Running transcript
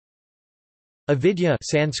Avidyā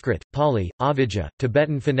Sanskrit, Pali, Avidyā,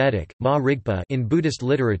 Tibetan phonetic, Ma Rigpa in Buddhist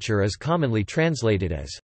literature is commonly translated as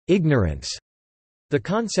ignorance. The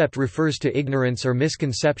concept refers to ignorance or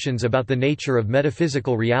misconceptions about the nature of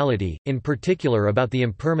metaphysical reality, in particular about the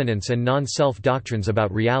impermanence and non-self doctrines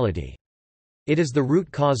about reality. It is the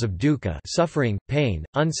root cause of dukkha, suffering, pain,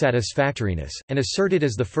 unsatisfactoriness, and asserted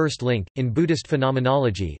as the first link, in Buddhist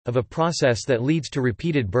phenomenology, of a process that leads to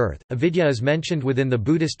repeated birth. Avidya is mentioned within the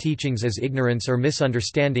Buddhist teachings as ignorance or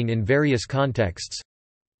misunderstanding in various contexts.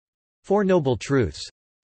 Four Noble Truths.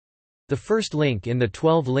 The first link in the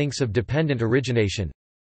 12 links of dependent origination.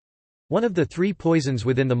 One of the three poisons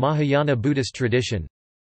within the Mahayana Buddhist tradition.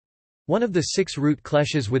 One of the 6 root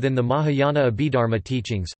kleshas within the Mahayana Abhidharma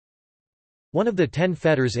teachings. One of the 10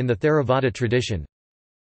 fetters in the Theravada tradition.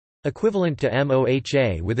 Equivalent to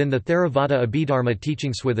MOHA within the Theravada Abhidharma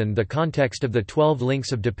teachings. Within the context of the 12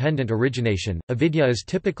 links of dependent origination, avidya is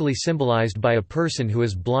typically symbolized by a person who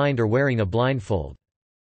is blind or wearing a blindfold.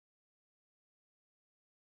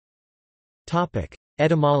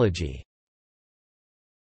 Etymology.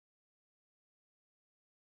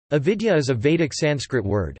 Avidya is a Vedic Sanskrit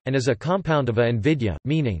word, and is a compound of a and vidya,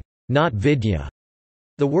 meaning, not vidya.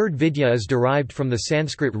 The word vidya is derived from the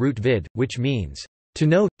Sanskrit root vid, which means, to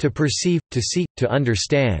know, to perceive, to see, to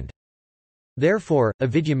understand. Therefore,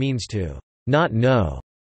 avidya means to not know.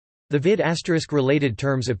 The vid * related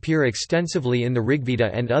terms appear extensively in the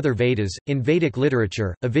Rigveda and other Vedas. In Vedic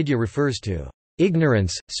literature, avidya refers to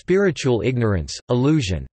ignorance, spiritual ignorance,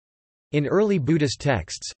 illusion. In early Buddhist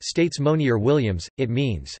texts, states Monier Williams, it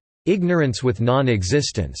means ignorance with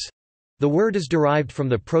non-existence. The word is derived from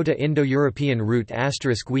the Proto-Indo-European root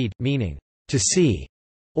 * weed, meaning to see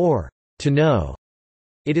or to know.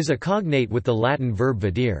 It is a cognate with the Latin verb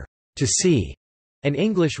videre, to see, and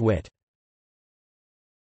English wit.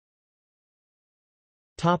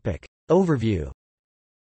 Overview.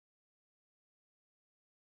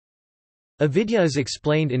 Avidya is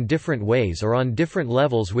explained in different ways or on different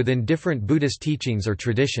levels within different Buddhist teachings or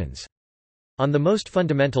traditions. On the most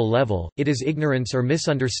fundamental level, it is ignorance or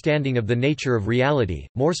misunderstanding of the nature of reality,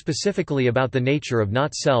 more specifically about the nature of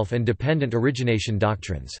not-self and dependent origination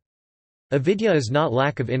doctrines. Avidya is not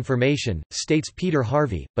lack of information, states Peter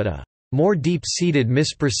Harvey, but a more deep-seated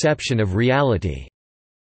misperception of reality.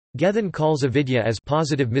 Gethin calls avidya as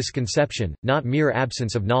positive misconception, not mere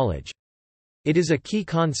absence of knowledge. It is a key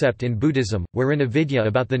concept in Buddhism, wherein avidya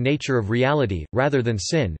about the nature of reality, rather than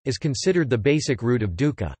sin, is considered the basic root of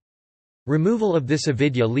dukkha. Removal of this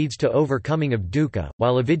avidya leads to overcoming of dukkha,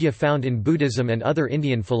 while avidya found in Buddhism and other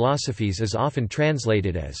Indian philosophies is often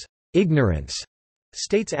translated as ignorance,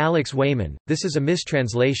 states Alex Wayman. This is a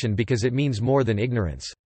mistranslation because it means more than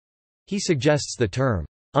ignorance. He suggests the term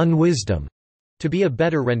unwisdom to be a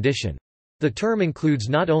better rendition. The term includes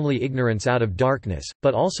not only ignorance out of darkness,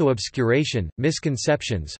 but also obscuration,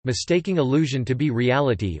 misconceptions, mistaking illusion to be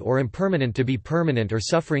reality or impermanent to be permanent or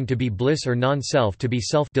suffering to be bliss or non-self to be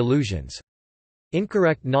self delusions.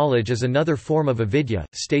 Incorrect knowledge is another form of avidya,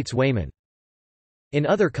 states Wayman. In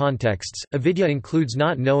other contexts, avidya includes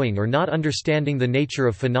not knowing or not understanding the nature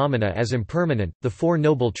of phenomena as impermanent, the Four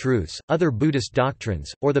Noble Truths, other Buddhist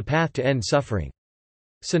doctrines, or the path to end suffering.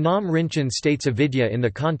 Sonam Rinchen states avidya in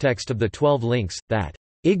the context of the 12 links, that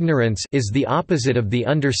ignorance is the opposite of the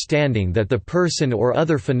understanding that the person or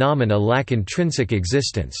other phenomena lack intrinsic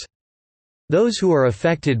existence. Those who are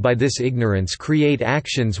affected by this ignorance create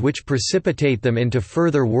actions which precipitate them into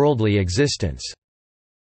further worldly existence.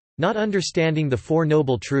 Not understanding the Four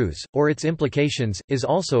Noble Truths, or its implications, is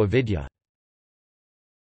also avidya.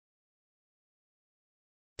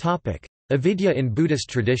 Avidya in Buddhist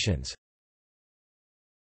traditions.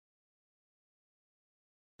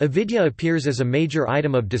 Avidya appears as a major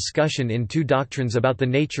item of discussion in two doctrines about the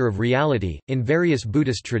nature of reality, in various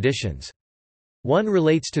Buddhist traditions. One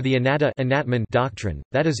relates to the anatta anatman doctrine,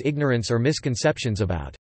 that is ignorance or misconceptions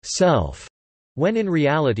about self, when in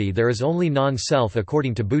reality there is only non-self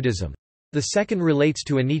according to Buddhism. The second relates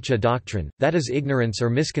to anicca doctrine, that is ignorance or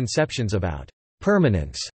misconceptions about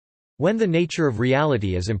permanence, when the nature of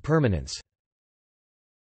reality is impermanence.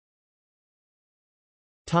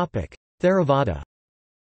 Theravada.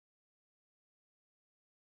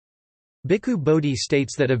 Bhikkhu Bodhi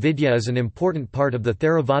states that avidya is an important part of the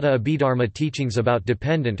Theravada Abhidharma teachings about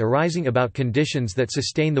dependent arising about conditions that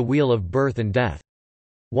sustain the wheel of birth and death.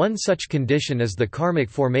 One such condition is the karmic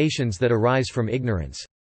formations that arise from ignorance.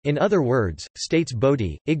 In other words, states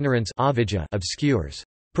Bodhi, ignorance avidya obscures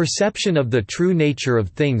perception of the true nature of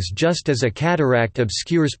things just as a cataract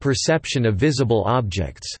obscures perception of visible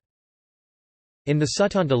objects. In the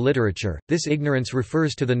Sutanta literature, this ignorance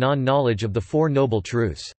refers to the non-knowledge of the Four Noble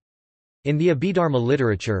Truths. In the Abhidharma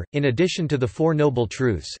literature, in addition to the Four Noble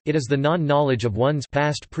Truths, it is the non-knowledge of one's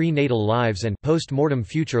past prenatal lives and post-mortem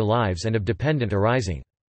future lives and of dependent arising.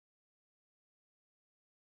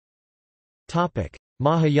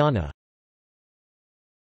 Mahayana.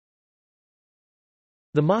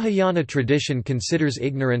 The Mahayana tradition considers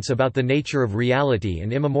ignorance about the nature of reality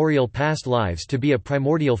and immemorial past lives to be a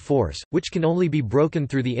primordial force, which can only be broken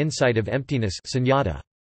through the insight of emptiness sunyata.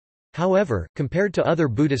 However, compared to other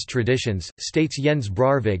Buddhist traditions, states Jens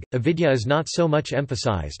Brarvig, avidya is not so much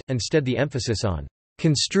emphasized, instead the emphasis on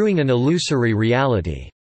construing an illusory reality.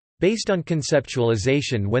 Based on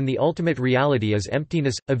conceptualization when the ultimate reality is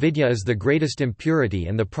emptiness, avidya is the greatest impurity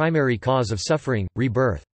and the primary cause of suffering,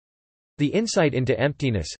 rebirth. The insight into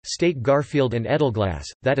emptiness, state Garfield and Edelglass,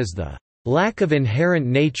 that is the lack of inherent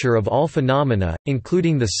nature of all phenomena,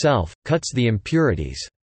 including the self, cuts the impurities.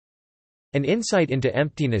 An insight into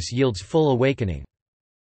emptiness yields full awakening.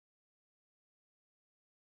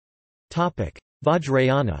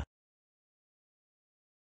 Vajrayana.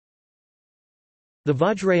 The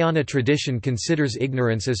Vajrayana tradition considers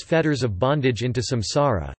ignorance as fetters of bondage into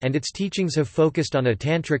samsara, and its teachings have focused on a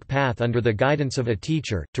tantric path under the guidance of a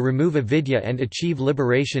teacher, to remove avidya and achieve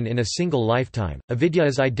liberation in a single lifetime. Avidya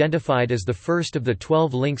is identified as the first of the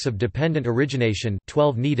 12 links of dependent origination,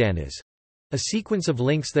 12 nidanas. A sequence of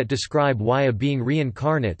links that describe why a being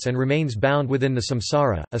reincarnates and remains bound within the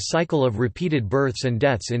samsara, a cycle of repeated births and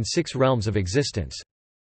deaths in 6 realms of existence.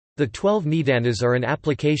 The 12 nidanas are an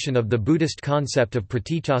application of the Buddhist concept of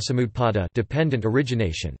praticcasamutpada, dependent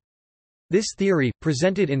origination. This theory,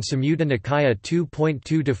 presented in Samyutta Nikaya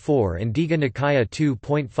 2.2-4 and Digha Nikaya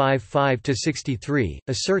 2.55-63,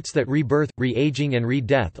 asserts that rebirth, re-aging and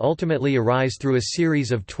re-death ultimately arise through a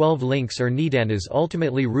series of 12 links or nidanas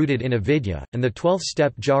ultimately rooted in avidya, and the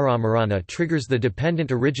 12th-step jaramarana triggers the dependent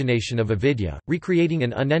origination of avidya, recreating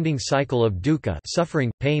an unending cycle of dukkha, suffering,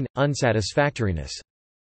 pain, unsatisfactoriness.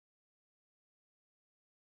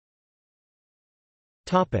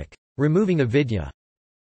 Removing avidya.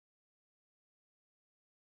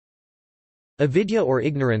 Avidya or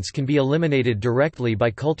ignorance can be eliminated directly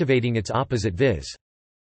by cultivating its opposite viz.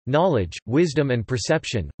 Knowledge, wisdom and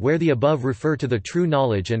perception, where the above refer to the true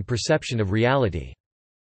knowledge and perception of reality.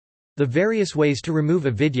 The various ways to remove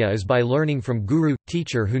avidya is by learning from guru,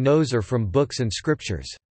 teacher who knows, or from books and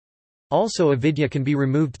scriptures. Also avidya can be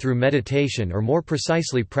removed through meditation or more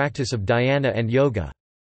precisely practice of dhyana and yoga.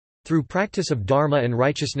 Through practice of dharma and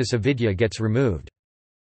righteousness avidya gets removed.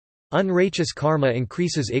 Unrighteous karma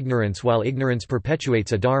increases ignorance while ignorance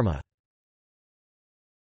perpetuates adharma.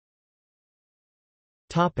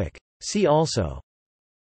 See also: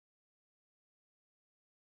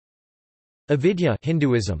 Avidya,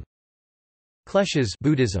 Hinduism; Kleshas,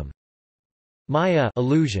 Buddhism; Maya,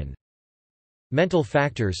 illusion; Mental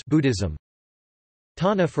factors, Buddhism;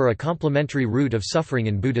 Tanha, for a complementary root of suffering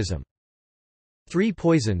in Buddhism; 3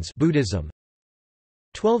 poisons, Buddhism;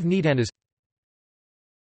 12 nidanas.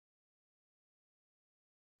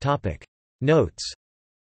 Notes.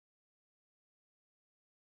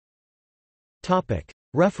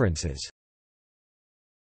 References.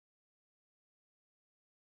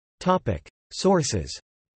 Sources.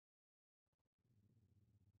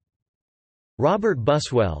 Robert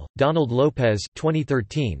Buswell, Donald Lopez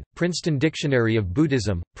 2013, Princeton Dictionary of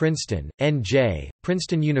Buddhism, Princeton, N.J.,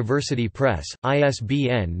 Princeton University Press,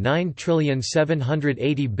 ISBN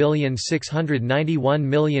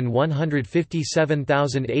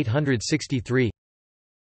 9780691157863.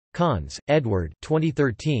 Kahns, Edward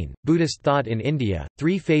 2013, Buddhist Thought in India,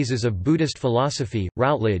 3 Phases of Buddhist Philosophy,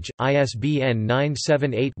 Routledge, ISBN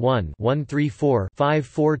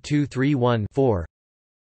 978-1-134-54231-4.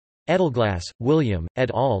 Edelglass, William,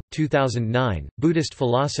 et al., 2009, Buddhist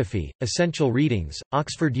Philosophy, Essential Readings,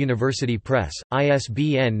 Oxford University Press,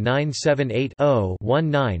 ISBN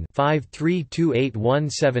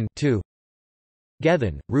 978-0-19-532817-2.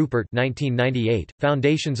 Gethin, Rupert 1998,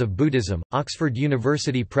 Foundations of Buddhism, Oxford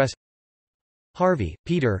University Press. Harvey,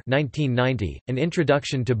 Peter 1990, An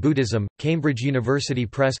Introduction to Buddhism, Cambridge University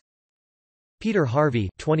Press. Peter Harvey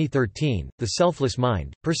 2013, The Selfless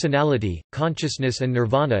Mind, Personality, Consciousness and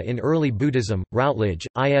Nirvana in Early Buddhism, Routledge,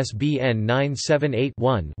 ISBN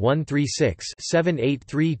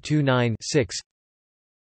 978-1-136-78329-6.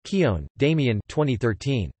 Keown, Damien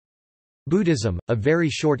 2013. Buddhism, A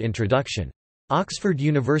Very Short Introduction. Oxford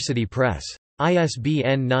University Press.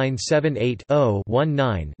 ISBN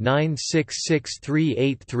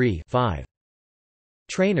 978-0-19-966383-5.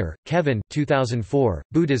 Traynor, Kevin 2004,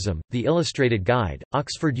 Buddhism, The Illustrated Guide,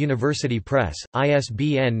 Oxford University Press,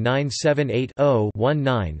 ISBN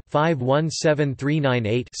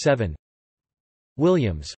 978-0-19-517398-7.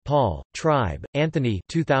 Williams, Paul, Tribe, Anthony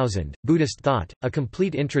 2000, Buddhist Thought, A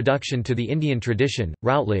Complete Introduction to the Indian Tradition,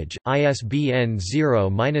 Routledge, ISBN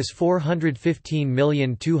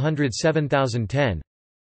 0-415207010.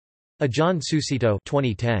 Ajahn Susito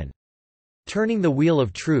 2010. Turning the Wheel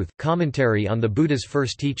of Truth, Commentary on the Buddha's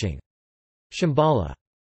First Teaching. Shambhala.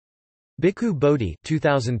 Bhikkhu Bodhi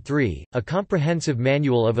 2003, A Comprehensive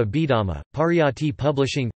Manual of Abhidhamma, Pariyatti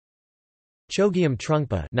Publishing. Chogyam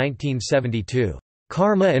Trungpa 1972.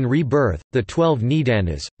 Karma and Rebirth, The 12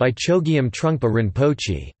 Nidanas, by Chogyam Trungpa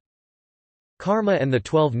Rinpoche. Karma and the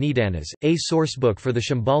 12 Nidanas, a sourcebook for the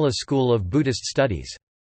Shambhala School of Buddhist Studies.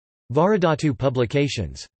 Varadhatu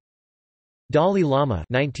Publications. Dalai Lama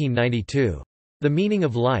 1992. The Meaning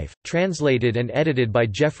of Life, translated and edited by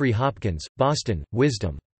Jeffrey Hopkins, Boston,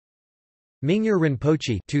 Wisdom. Mingyur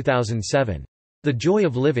Rinpoche 2007. The Joy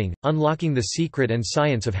of Living, Unlocking the Secret and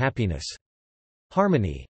Science of Happiness.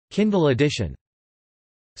 Harmony. Kindle edition.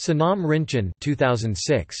 Sonam Rinchen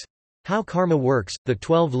 2006. How Karma Works, The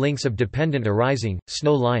 12 Links of Dependent Arising,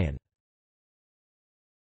 Snow Lion.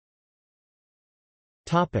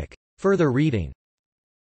 Further reading.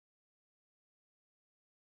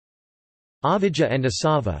 Avidyā and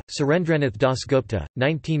Asava, Surendranath Dasgupta,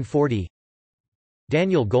 1940.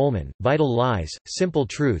 Daniel Goleman, Vital Lies, Simple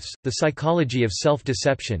Truths, The Psychology of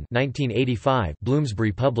Self-Deception 1985,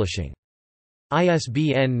 Bloomsbury Publishing.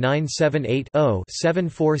 ISBN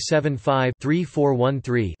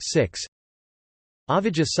 978-0-7475-3413-6.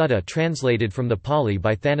 Avidyā Sutta translated from the Pali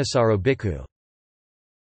by Thanissaro Bhikkhu.